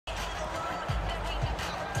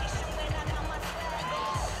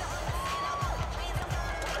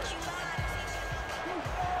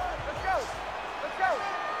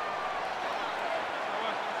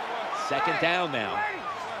Second down now.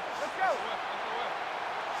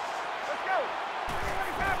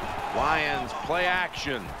 Lions play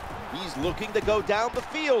action. He's looking to go down the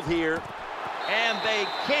field here, and they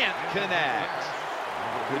can't connect.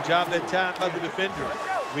 Good job that time by the defender.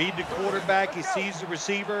 Read the quarterback, he sees the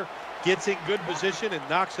receiver, gets in good position, and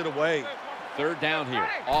knocks it away. Third down here.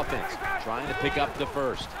 Offense trying to pick up the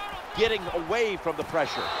first. Getting away from the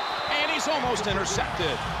pressure. And he's almost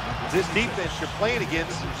intercepted. This defense you're playing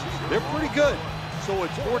against, they're pretty good. So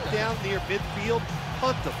it's fourth down near midfield,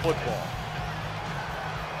 punt the football.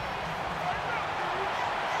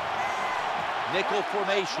 Nickel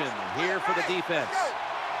formation here for the defense.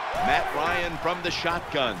 Matt Ryan from the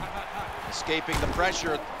shotgun. Escaping the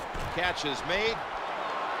pressure. Catch is made.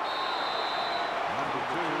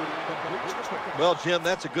 Well, Jim,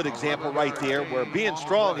 that's a good example right there where being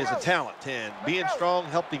strong is a talent. And being strong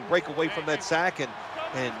helped him break away from that sack and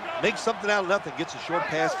make something out of nothing. Gets a short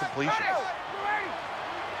pass completion.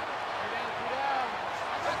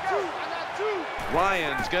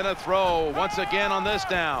 Ryan's going to throw once again on this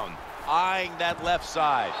down. Eyeing that left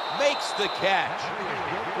side. Makes the catch.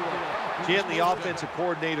 Jim, the offensive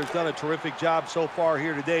coordinator's done a terrific job so far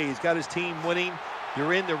here today. He's got his team winning.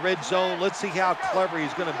 You're in the red zone. Let's see how clever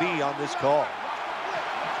he's going to be on this call.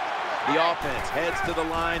 The offense heads to the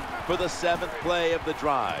line for the 7th play of the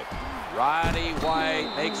drive. Roddy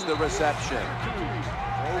White makes the reception.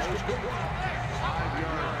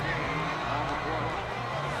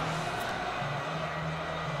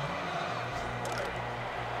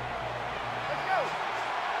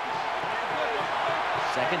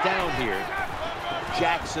 Second down here.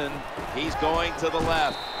 Jackson, he's going to the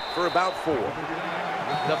left for about 4.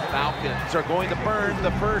 The Falcons are going to burn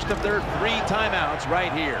the first of their 3 timeouts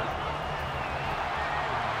right here.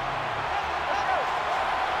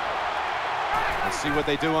 Let's see what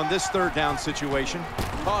they do on this third down situation.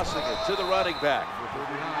 Tossing it to the running back.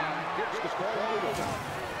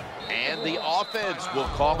 And the offense will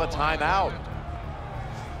call a timeout.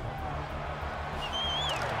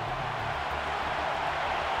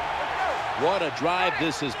 What a drive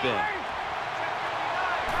this has been.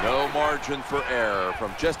 No margin for error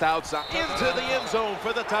from just outside into the end zone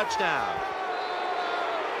for the touchdown.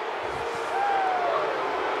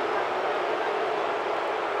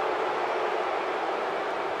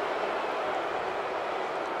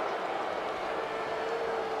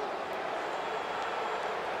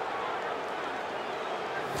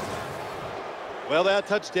 Well, that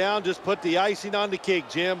touchdown just put the icing on the cake,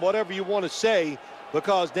 Jim, whatever you want to say,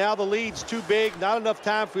 because now the lead's too big, not enough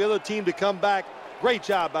time for the other team to come back. Great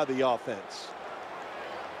job by the offense.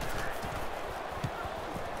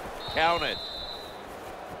 Count it.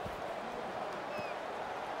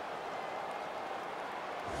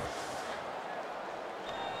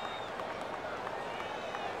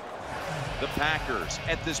 The Packers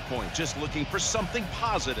at this point just looking for something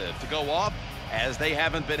positive to go off, as they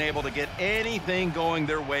haven't been able to get anything going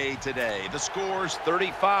their way today. The score's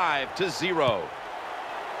 35-0.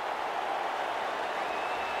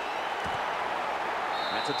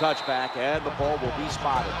 That's a touchback, and the ball will be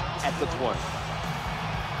spotted at the 20.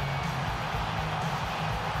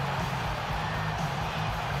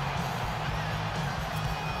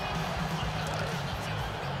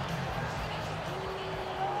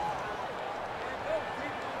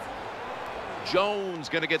 Jones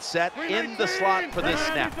going to get set in the slot for this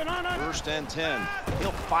snap. 1st and 10.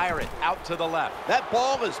 He'll fire it out to the left. That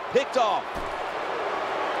ball is picked off.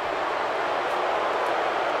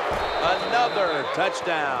 Another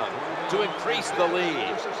touchdown to increase the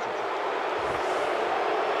lead.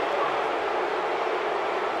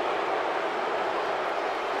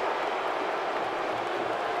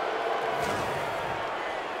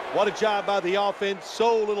 What a job by the offense.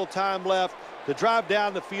 So little time left to drive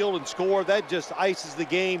down the field and score. That just ices the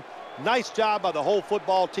game. Nice job by the whole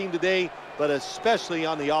football team today, but especially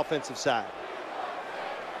on the offensive side.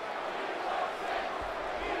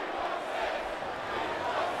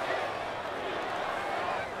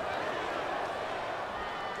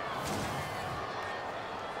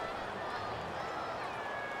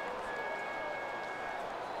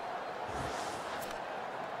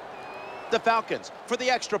 The Falcons for the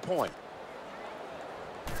extra point.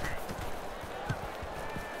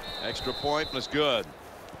 Extra point was good.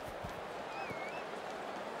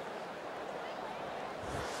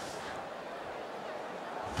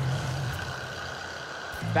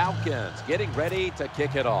 Falcons getting ready to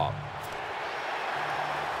kick it off.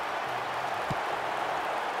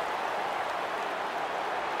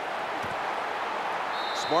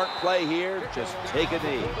 Smart play here. Just take a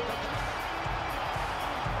knee.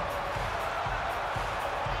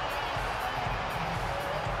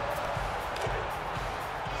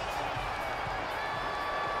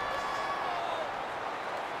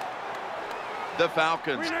 The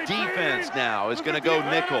Falcons defense now is going to go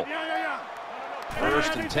nickel.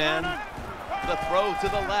 1st and 10. The throw to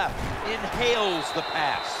the left. Inhales the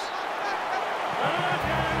pass.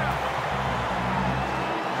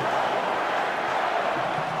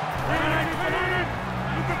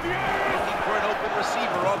 Looking for an open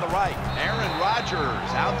receiver on the right. Aaron Rodgers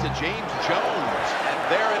out to James Jones. And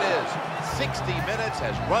there it is. 60 minutes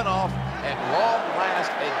has run off at long last,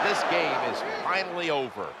 and this game is finally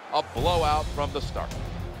over. A blowout from the start.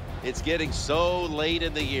 It's getting so late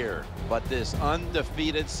in the year, but this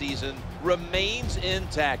undefeated season remains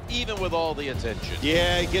intact, even with all the attention.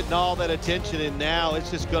 Yeah, getting all that attention, and now it's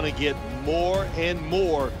just going to get more and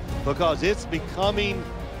more because it's becoming,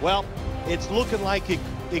 well, it's looking like it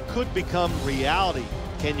could become reality.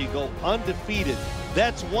 Can you go undefeated?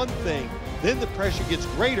 That's one thing. Then the pressure gets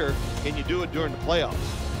greater. Can you do it during the playoffs?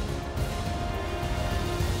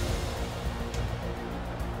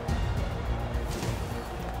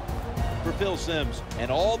 For Phil Simms and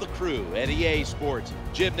all the crew at EA Sports,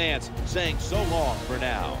 Jim Nantz saying so long for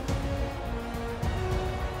now.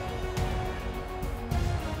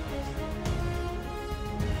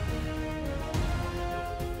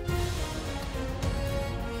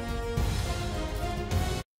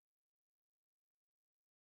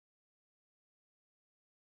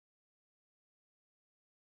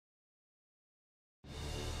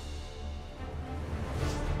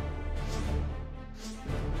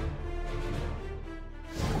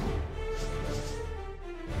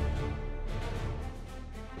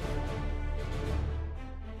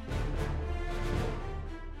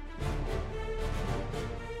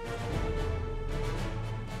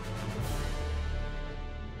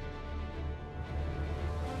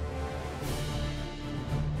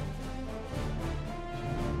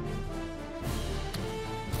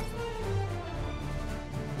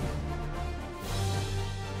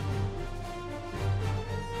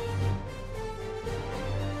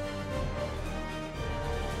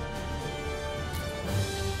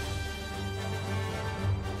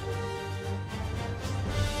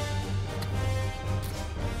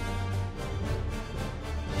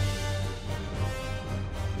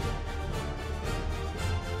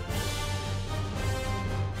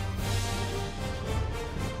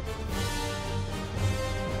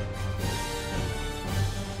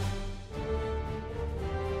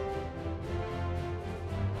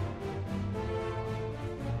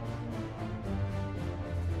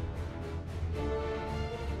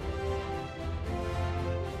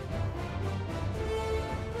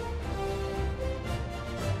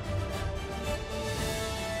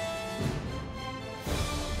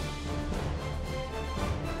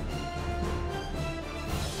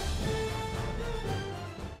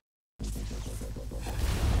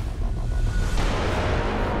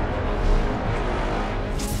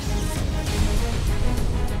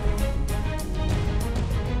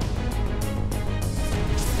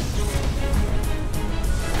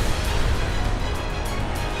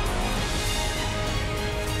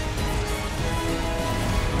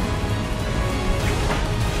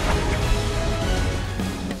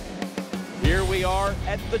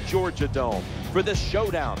 At the Georgia Dome for the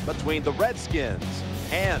showdown between the Redskins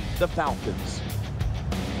and the Falcons.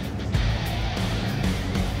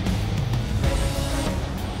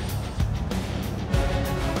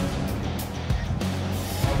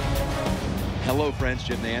 Hello friends,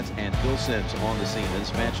 Jim Nantz and Phil Simms on the scene.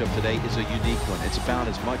 This matchup today is a unique one. It's about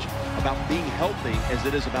as much about being healthy as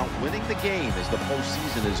it is about winning the game as the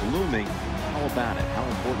postseason is looming. How about it? How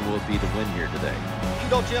important will it be to win here today? You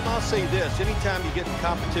know, Jim, I'll say this. Anytime you get in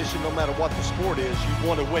competition, no matter what the sport is, you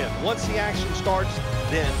want to win. Once the action starts,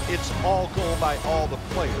 then it's all going by all the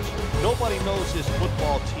players. Nobody knows his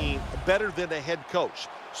football team better than the head coach.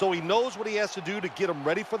 So he knows what he has to do to get them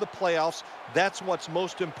ready for the playoffs. That's what's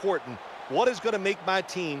most important. What is going to make my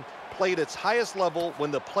team play at its highest level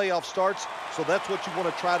when the playoff starts? So that's what you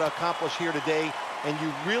want to try to accomplish here today. And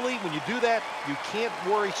you really, when you do that, you can't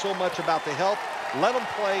worry so much about the health. Let them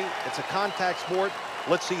play. It's a contact sport.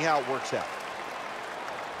 Let's see how it works out.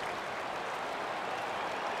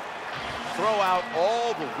 Throw out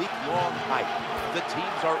all the week-long hype. The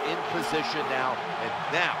teams are in position now, and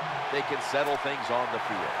now they can settle things on the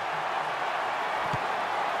field.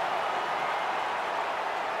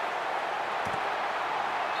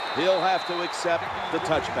 He'll have to accept the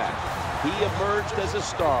touchback. He emerged as a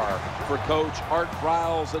star for Coach Art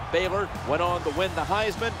Briles at Baylor, went on to win the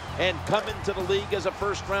Heisman, and come into the league as a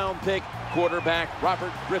first-round pick, quarterback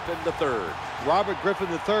Robert Griffin III. Robert Griffin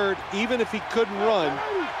III, even if he couldn't run,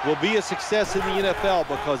 will be a success in the NFL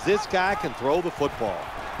because this guy can throw the football.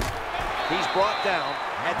 He's brought down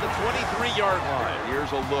at the 23-yard line.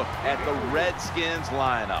 Here's a look at the Redskins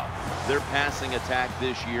lineup. Their passing attack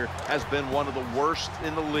this year has been one of the worst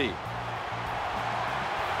in the league.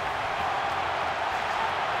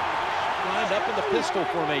 Lined up in the pistol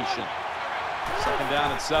formation. 2nd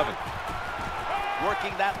down and 7.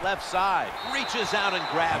 Working that left side, reaches out and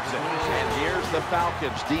grabs it. And here's the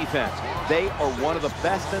Falcons defense. They are one of the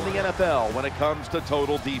best in the NFL when it comes to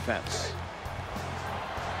total defense.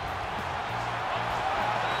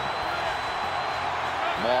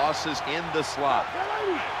 Moss is in the slot.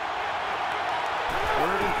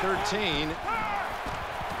 3rd and 13.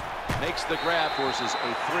 Makes the grab, forces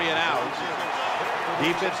a 3-and-out.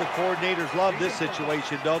 Defensive coordinators love this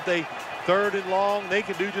situation, don't they? 3rd and long, they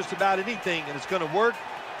can do just about anything, and it's going to work,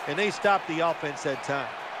 and they stop the offense that time.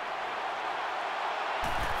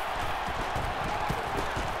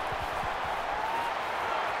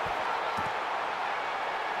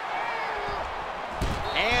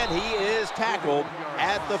 And he is tackled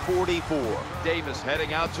at the 44. Davis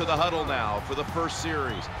heading out to the huddle now for the first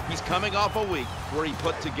series. He's coming off a week where he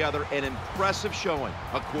put together an impressive showing,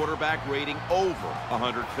 a quarterback rating over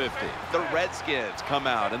 150. The Redskins come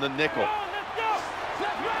out in the nickel.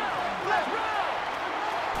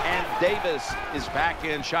 And Davis is back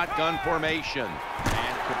in shotgun formation.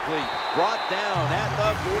 And complete. Brought down at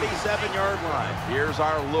the 47-yard line. Here's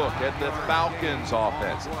our look at the Falcons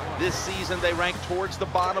offense. This season they rank towards the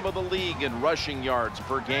bottom of the league in rushing yards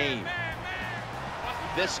per game.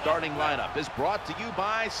 This starting lineup is brought to you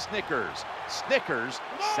by Snickers. Snickers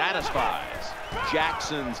satisfies.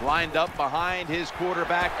 Jackson's lined up behind his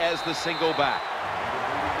quarterback as the single back.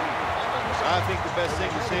 I think the best thing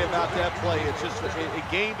to say about that play, it's just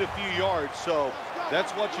it gained a few yards, so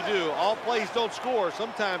that's what you do. All plays don't score.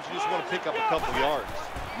 Sometimes you just want to pick up a couple yards.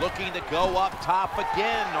 Looking to go up top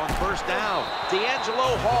again on 1st down.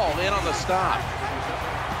 D'Angelo Hall in on the stop.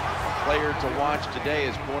 Player to watch today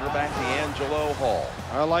is quarterback D'Angelo Hall.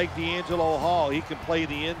 I like D'Angelo Hall. He can play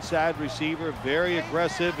the inside receiver, very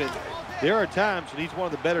aggressive, and there are times when he's one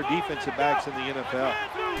of the better defensive backs in the NFL.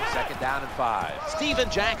 2nd down and 5. Steven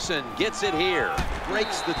Jackson gets it here.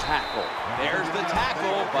 Breaks the tackle. There's the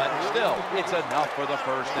tackle, but still, it's enough for the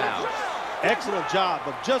 1st down. Excellent job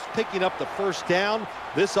of just picking up the 1st down.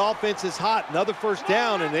 This offense is hot. Another 1st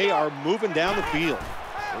down, and they are moving down the field.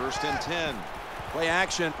 1st and 10. Play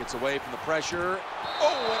action. Gets away from the pressure.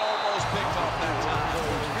 Oh, it almost picked off that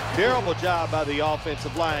time. Terrible job by the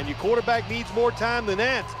offensive line. Your quarterback needs more time than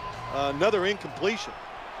that. Another incompletion.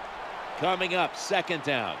 Coming up, 2nd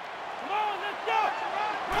down. Come on, let's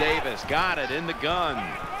go. Davis got it in the gun.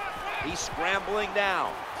 He's scrambling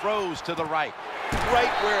now. Throws to the right.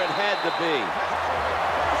 Right where it had to be.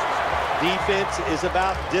 Defense is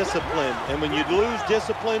about discipline. And when you lose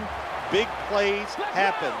discipline, big plays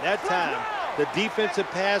happen. That time, the defensive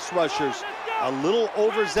pass rushers, a little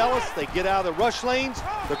overzealous. They get out of the rush lanes.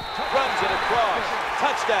 Runs it across.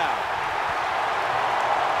 Touchdown.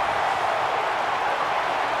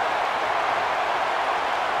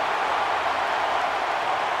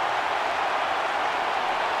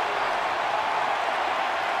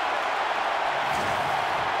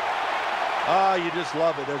 You just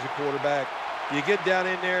love it as a quarterback. You get down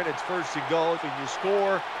in there and it's 1st and goal and you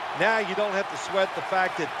score. Now you don't have to sweat the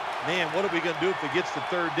fact that, man, what are we going to do if it gets to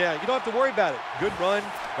 3rd down? You don't have to worry about it. Good run,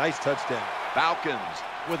 nice touchdown. Falcons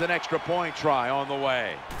with an extra point try on the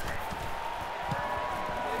way.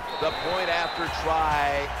 The point after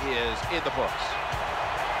try is in the books.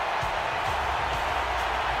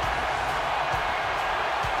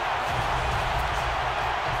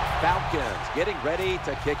 Falcons getting ready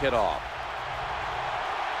to kick it off.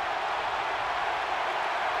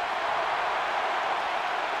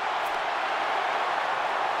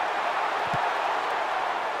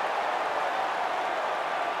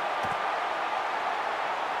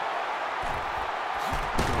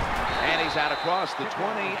 Out across the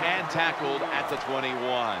 20 and tackled at the 21.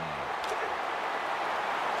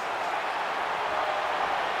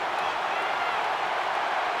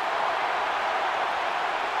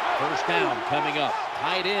 1st down coming up.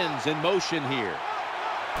 Tight ends in motion here.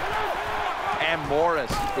 And Morris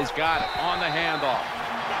has got it on the handoff.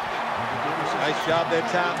 Nice job that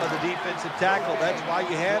time by the defensive tackle. That's why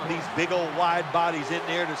you have these big old wide bodies in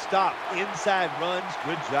there to stop inside runs.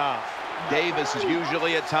 Good job. Davis is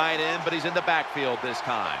usually a tight end, but he's in the backfield this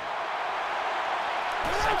time.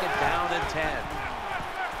 2nd down and 10.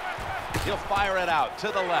 He'll fire it out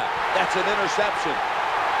to the left. That's an interception.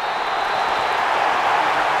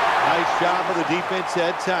 Nice job of the defense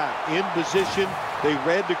that time. In position, they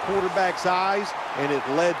read the quarterback's eyes, and it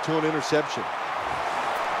led to an interception.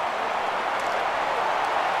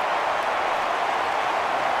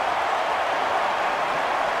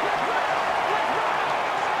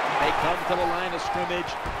 come to the line of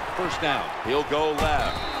scrimmage. First down. He'll go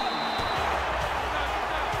left.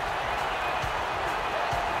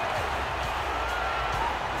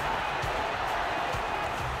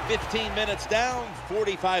 "15 minutes down,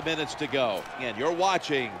 45 minutes to go." And you're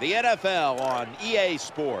watching the NFL on EA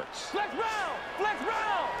Sports. Flex round! Flex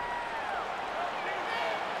round!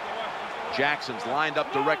 Jackson's lined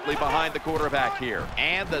up directly behind the quarterback here.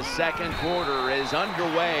 And the second quarter is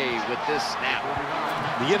underway with this snap.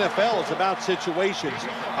 The NFL is about situations.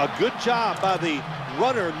 A good job by the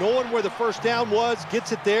runner knowing where the first down was,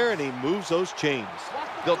 gets it there, and he moves those chains.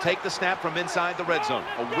 They'll take the snap from inside the red zone.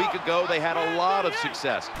 A week ago, they had a lot of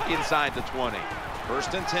success inside the 20.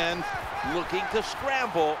 First and 10, looking to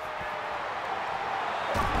scramble.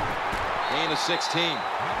 Gain of 16.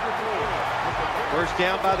 First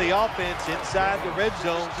down by the offense inside the red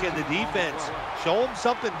zone. Can the defense show them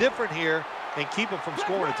something different here and keep them from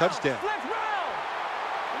scoring a touchdown?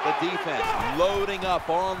 The defense loading up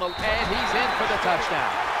on the... And he's in for the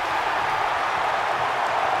touchdown.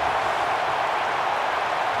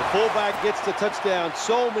 The fullback gets the touchdown.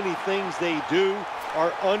 So many things they do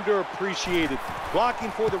are underappreciated.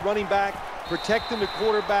 Blocking for the running back, protecting the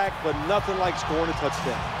quarterback, but nothing like scoring a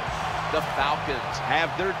touchdown. The Falcons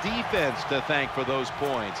have their defense to thank for those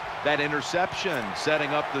points. That interception setting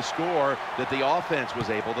up the score that the offense was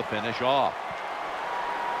able to finish off.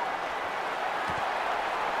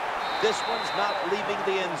 This one's not leaving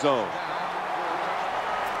the end zone.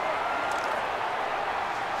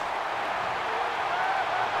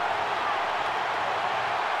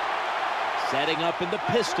 Setting up in the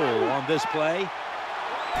pistol on this play.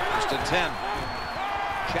 First and 10.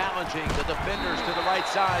 Challenging the defenders to the right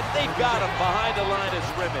side. They've got him behind the line of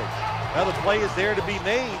scrimmage. Now the play is there to be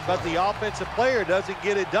made, but the offensive player doesn't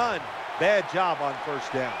get it done. Bad job on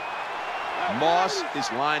first down. Moss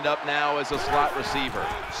is lined up now as a slot receiver.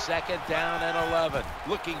 Second down and 11.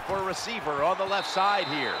 Looking for a receiver on the left side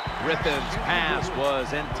here. Rippon's pass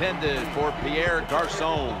was intended for Pierre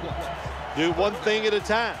Garçon. Do one thing at a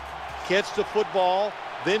time. Catch the football,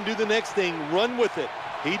 then do the next thing, run with it.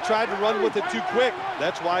 He tried to run with it too quick.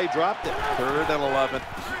 That's why he dropped it. Third and 11.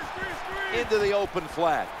 Into the open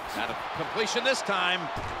flat. Not a completion this time.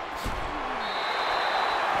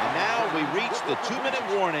 And now we reach the 2-minute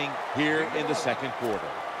warning here in the second quarter.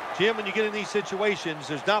 Jim, when you get in these situations,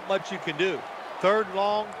 there's not much you can do. Third and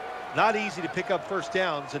long, not easy to pick up first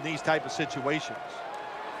downs in these type of situations.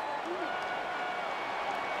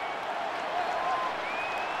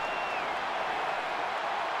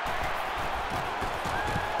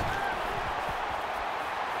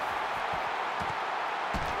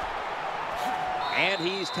 And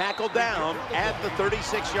he's tackled down at the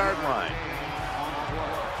 36-yard line.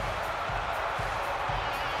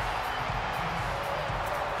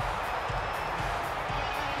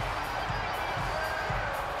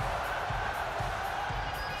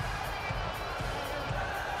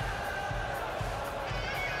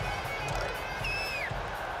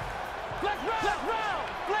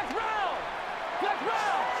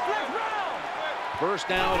 First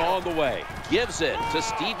down on the way. Gives it to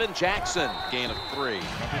Steven Jackson. Gain of 3. You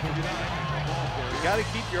got to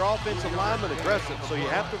keep your offensive lineman aggressive, so you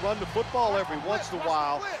have to run the football every once in a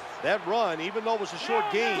while. That run, even though it was a short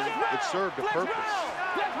game, it served a purpose.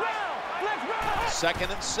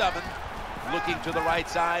 Second and 7. Looking to the right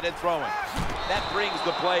side and throwing. That brings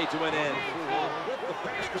the play to an end.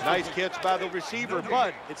 Nice catch by the receiver,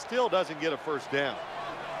 but it still doesn't get a first down.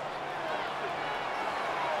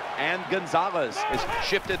 And Gonzalez is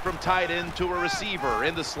shifted from tight end to a receiver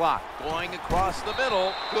in the slot. Going across the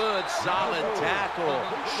middle. Good, solid tackle.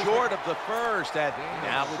 Short of the first. And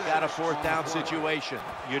now we've got a fourth down situation.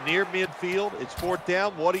 You're near midfield. It's fourth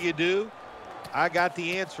down. What do? I got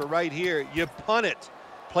the answer right here. You punt it.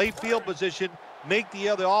 Play field position. Make the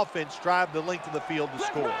other offense drive the length of the field to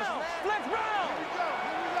score.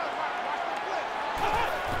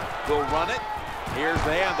 They'll run it. Here's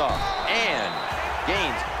the handoff. And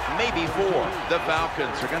gains maybe 4. The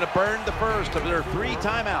Falcons are going to burn the first of their 3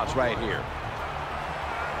 timeouts right here.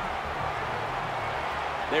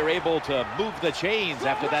 They're able to move the chains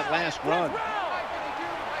after that last run.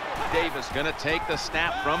 Davis going to take the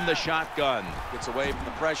snap from the shotgun. Gets away from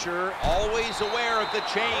the pressure. Always aware of the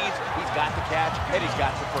chains. He's got the catch, and he's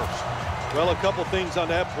got the first. Well, a couple things on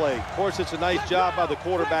that play. Of course, it's a nice job by the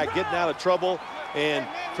quarterback getting out of trouble and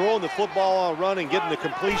throwing the football on a run and getting the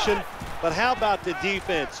completion. But how about the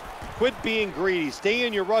defense? Quit being greedy. Stay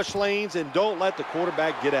in your rush lanes and don't let the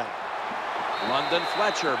quarterback get out. London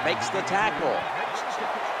Fletcher makes the tackle.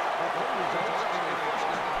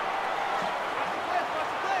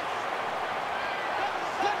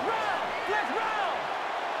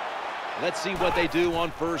 Let's see what they do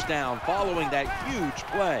on first down following that huge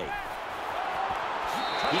play.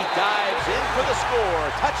 He dives in for the score.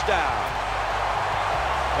 Touchdown.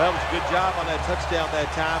 That was a good job on that touchdown that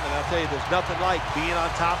time, and I'll tell you, there's nothing like being on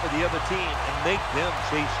top of the other team and make them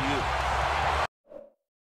chase you.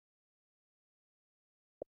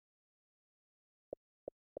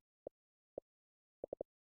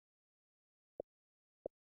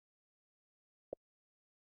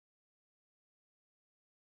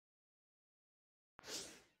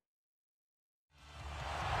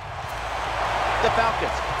 The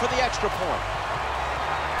Falcons for the extra point.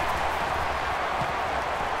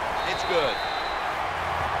 It's good.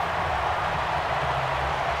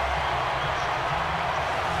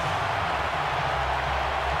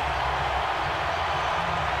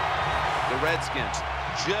 The Redskins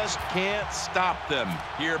just can't stop them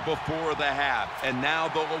here before the half. And now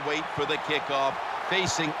they'll wait for the kickoff,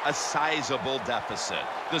 facing a sizable deficit.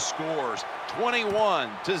 The score's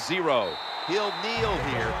 21-0. He'll kneel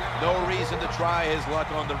here. No reason to try his luck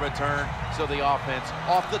on the return, so the offense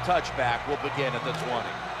off the touchback will begin at the 20.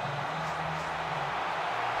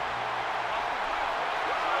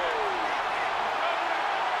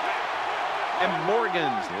 And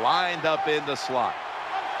Morgan's lined up in the slot.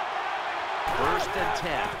 1st and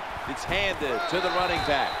 10. It's handed to the running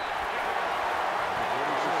back.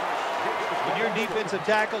 When your defensive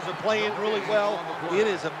tackles are playing really well, it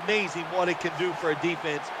is amazing what it can do for a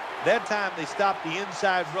defense. That time they stopped the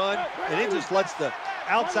inside run, and it just lets the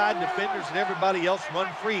outside defenders and everybody else run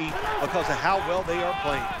free because of how well they are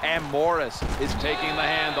playing. And Morris is taking the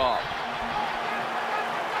handoff.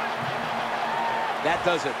 That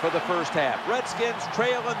does it for the first half. Redskins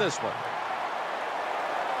trail in this one.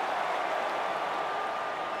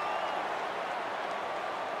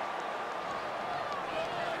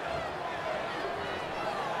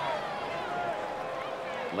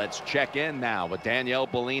 Let's check in now with Danielle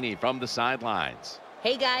Bellini from the sidelines.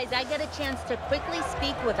 Hey guys, I got a chance to quickly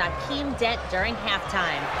speak with Akeem Dent during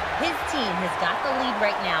halftime. His team has got the lead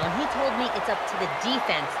right now, and he told me it's up to the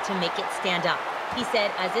defense to make it stand up. He said,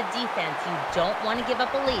 as a defense, you don't want to give up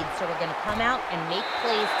a lead, so we're going to come out and make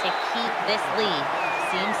plays to keep this lead.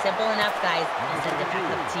 Seems simple enough, guys. I'll send it back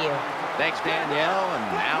up to you. Thanks, Danielle, and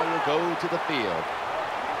now we'll go to the field.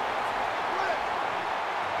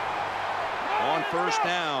 On first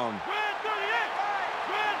down.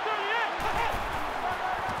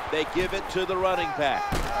 They give it to the running back,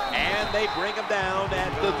 and they bring him down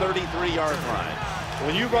at the 33-yard line.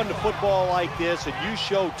 When you run the football like this and you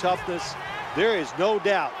show toughness, there is no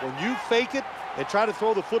doubt when you fake it and try to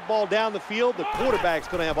throw the football down the field, the quarterback's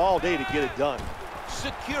going to have all day to get it done.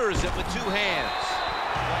 Secures it with 2 hands.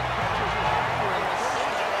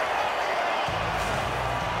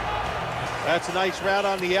 That's a nice route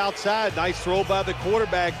on the outside. Nice throw by the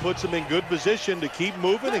quarterback. Puts him in good position to keep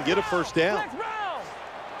moving and get a first down.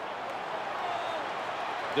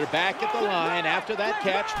 They're back at the line after that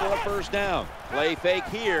catch for a first down. Play fake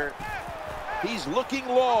here. He's looking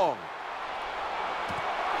long.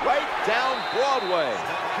 Right down Broadway.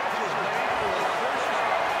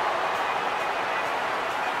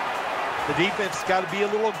 The defense has got to be a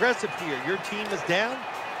little aggressive here. Your team is down.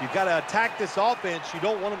 You've got to attack this offense. You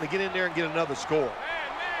don't want them to get in there and get another score.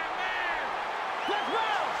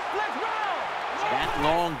 That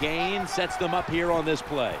long gain sets them up here on this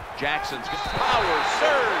play. Jackson's power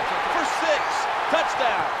surge for 6.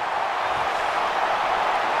 Touchdown.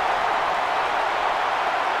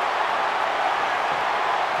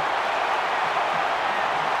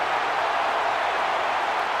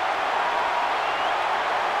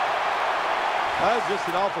 That was just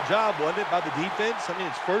an awful job, wasn't it, by the defense? I mean,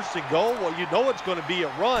 it's 1st and goal. Well, you know it's going to be a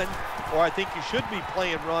run, or I think you should be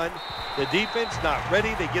playing run. The defense not ready.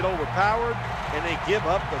 They get overpowered, and they give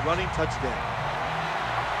up the running touchdown.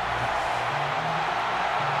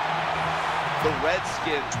 The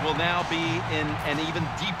Redskins will now be in an even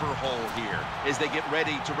deeper hole here as they get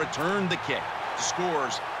ready to return the kick. The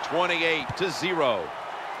score's 28-0.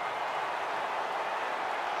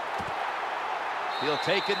 He'll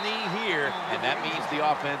take a knee here, and that means the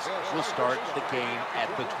offense will start the game at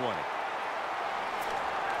the 20.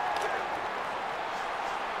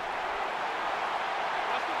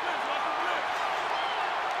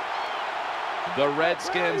 The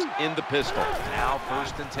Redskins in the pistol. Now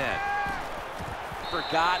 1st and 10.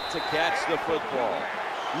 Forgot to catch the football.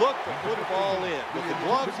 Look the football in. With the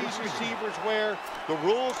gloves these receivers wear, the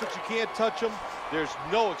rules that you can't touch them, there's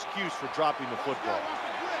no excuse for dropping the football.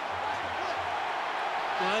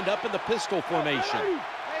 Lined up in the pistol formation.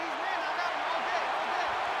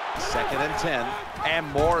 2nd and 10. And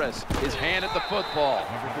Morris, his hand at the football.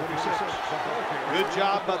 Good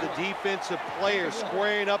job by the defensive player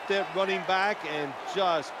squaring up that running back and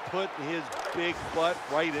just putting his big butt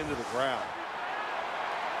right into the ground.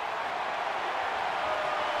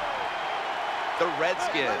 The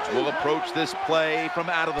Redskins will approach this play from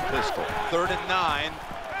out of the pistol. 3rd and 9.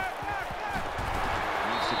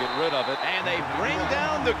 Needs to get rid of it. And they bring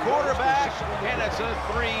down the quarterback, and it's a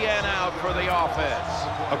 3-and-out for the offense.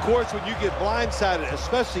 Of course, when you get blindsided,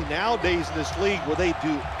 especially nowadays in this league where they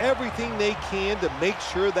do everything they can to make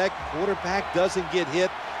sure that quarterback doesn't get hit,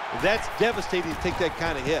 that's devastating to take that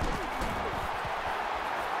kind of hit.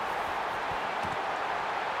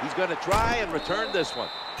 He's going to try and return this one.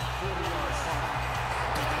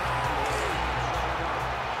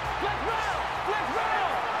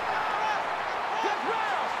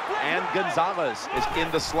 And Gonzalez is in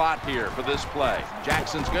the slot here for this play.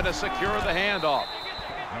 Jackson's going to secure the handoff.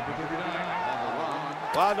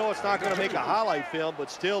 Well, I know it's not going to make a highlight film, but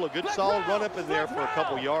still a good solid run up in there for a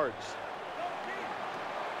couple yards.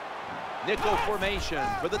 Nickel formation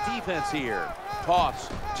for the defense here. Toss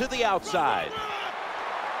to the outside.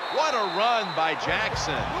 What a run by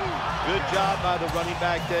Jackson. Good job by the running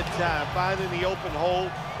back that time, finding the open hole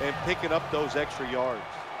and picking up those extra yards.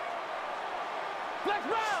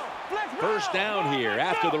 First down here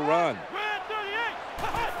after the run.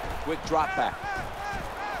 Quick drop back.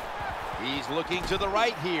 He's looking to the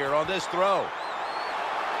right here on this throw. I'll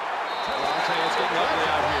tell you, it's getting ugly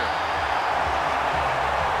out here.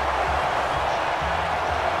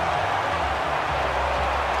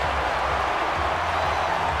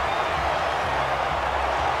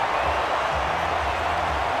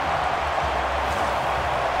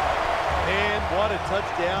 And what a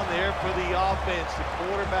touchdown there for the offense. The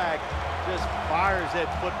quarterback just fires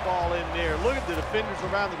that football in there. Look at the defenders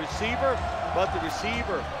around the receiver, but the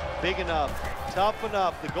receiver big enough, tough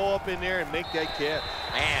enough to go up in there and make that catch.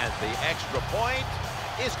 And the extra point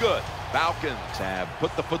is good. Falcons have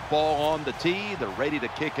put the football on the tee. They're ready to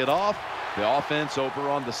kick it off. The offense over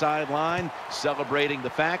on the sideline celebrating the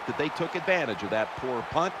fact that they took advantage of that poor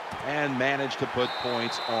punt and managed to put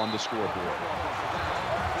points on the scoreboard.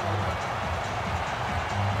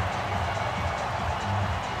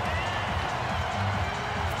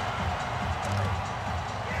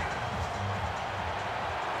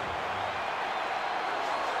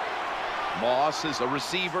 Moss is a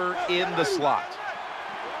receiver in the slot.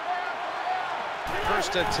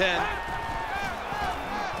 1st and 10.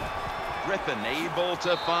 Griffin able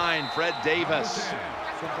to find Fred Davis.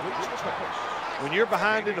 When you're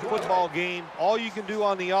behind in a football game, all you can do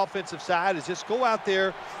on the offensive side is just go out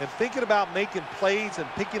there and thinking about making plays and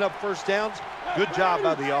picking up first downs. Good job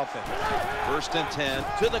by the offense. 1st and 10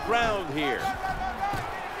 to the ground here.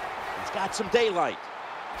 He's got some daylight.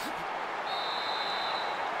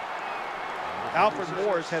 Alfred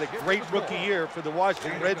Morris had a great rookie year for the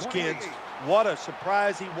Washington Redskins. What a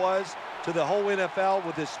surprise he was to the whole NFL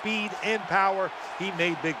with his speed and power. He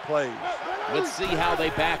made big plays. Let's see how they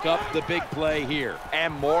back up the big play here.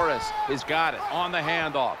 And Morris has got it on the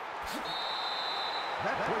handoff.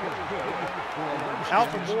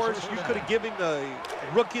 Alfred Morris, you could have given him the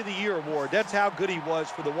Rookie of the Year award. That's how good he was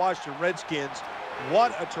for the Washington Redskins.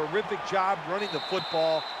 What a terrific job running the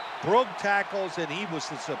football. Broke tackles, and he was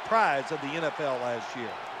the surprise of the NFL last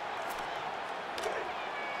year.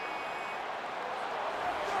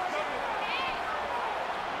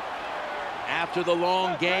 After the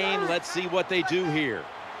long gain, let's see what they do here.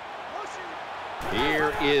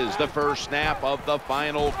 Here is the first snap of the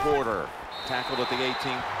final quarter. Tackled at the 18.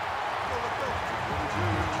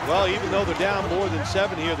 Well, even though they're down more than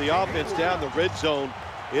 7 here, the offense down the red zone,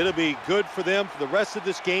 it'll be good for them for the rest of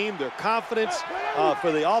this game. Their confidence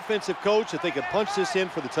for the offensive coach that they can punch this in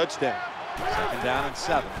for the touchdown. 2nd down and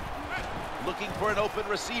 7. Looking for an open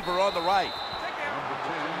receiver on the right.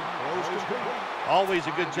 Always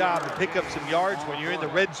a good job to pick up some yards when you're in the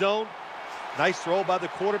red zone. Nice throw by the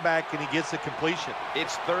quarterback, and he gets the completion.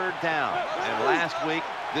 It's 3rd down, and last week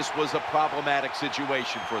this was a problematic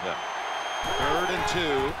situation for them. 3rd and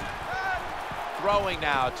 2. Throwing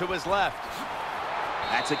now to his left.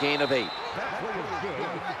 That's a gain of 8.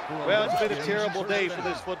 Well, it's been a terrible day for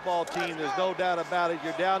this football team. There's no doubt about it.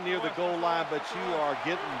 You're down near the goal line, but you are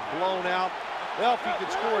getting blown out. Well, if you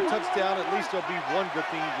could score a touchdown, at least there'll be one good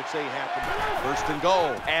thing you could say happened. 1st and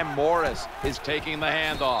goal, and Morris is taking the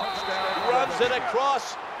handoff. Runs it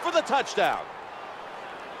across for the touchdown.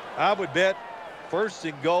 I would bet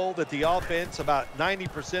 1st and goal that the offense about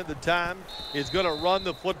 90% of the time is going to run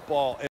the football.